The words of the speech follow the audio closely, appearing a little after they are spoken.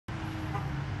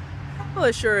Well,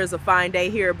 it sure is a fine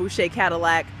day here at Boucher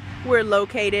Cadillac. We're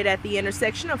located at the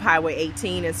intersection of Highway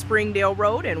 18 and Springdale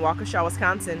Road in Waukesha,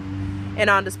 Wisconsin. And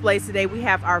on display today we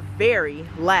have our very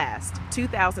last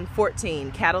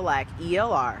 2014 Cadillac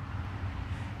ELR.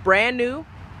 Brand new.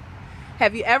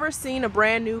 Have you ever seen a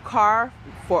brand new car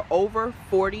for over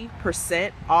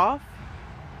 40% off?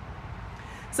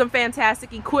 Some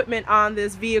fantastic equipment on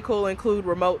this vehicle include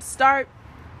remote start,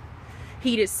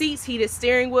 heated seats, heated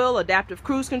steering wheel, adaptive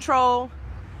cruise control,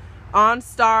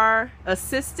 OnStar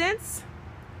assistance.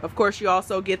 Of course, you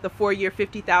also get the 4-year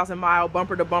 50,000-mile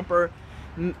bumper-to-bumper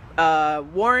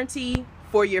warranty,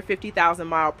 4-year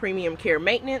 50,000-mile premium care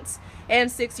maintenance, and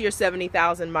 6-year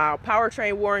 70,000-mile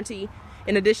powertrain warranty.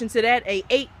 In addition to that, an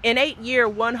 8-year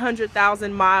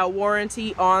 100,000-mile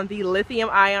warranty on the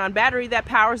lithium-ion battery that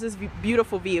powers this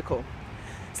beautiful vehicle.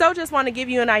 So just want to give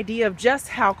you an idea of just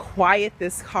how quiet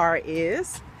this car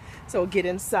is. So we'll get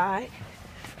inside.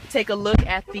 Take a look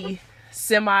at the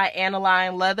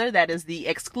semi-aniline leather. That is the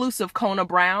exclusive Kona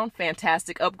Brown.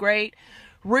 Fantastic upgrade.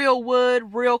 Real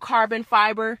wood, real carbon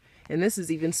fiber, and this is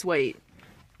even suede.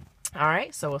 All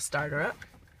right, so we'll start her up.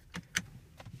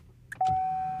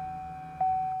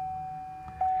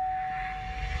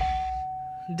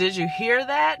 Did you hear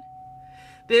that?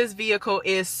 This vehicle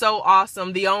is so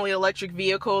awesome. The only electric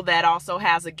vehicle that also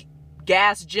has a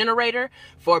gas generator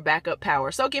for backup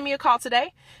power. So give me a call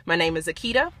today. My name is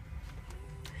Akita.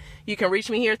 You can reach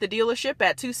me here at the dealership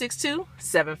at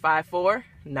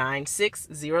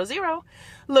 262-754-9600.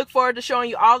 Look forward to showing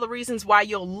you all the reasons why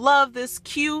you'll love this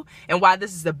Q and why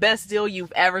this is the best deal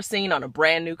you've ever seen on a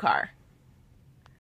brand new car.